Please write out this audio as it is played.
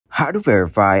How to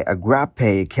verify a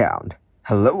Grabpay account.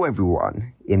 Hello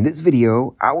everyone. In this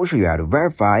video, I will show you how to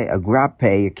verify a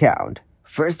Grabpay account.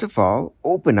 First of all,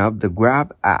 open up the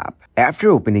Grab app. After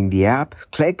opening the app,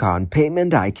 click on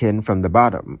Payment icon from the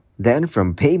bottom. Then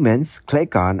from Payments,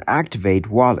 click on Activate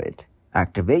Wallet.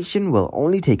 Activation will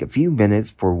only take a few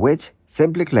minutes, for which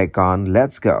simply click on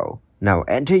Let's Go. Now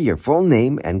enter your full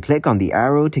name and click on the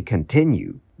arrow to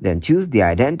continue. Then choose the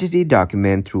identity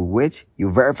document through which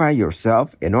you verify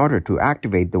yourself in order to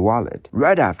activate the wallet.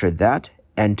 Right after that,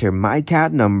 enter My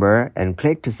CAD number and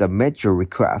click to submit your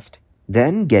request.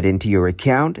 Then get into your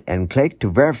account and click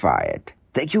to verify it.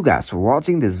 Thank you guys for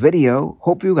watching this video.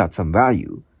 Hope you got some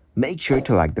value. Make sure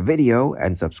to like the video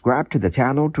and subscribe to the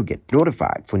channel to get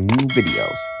notified for new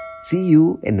videos. See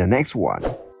you in the next one.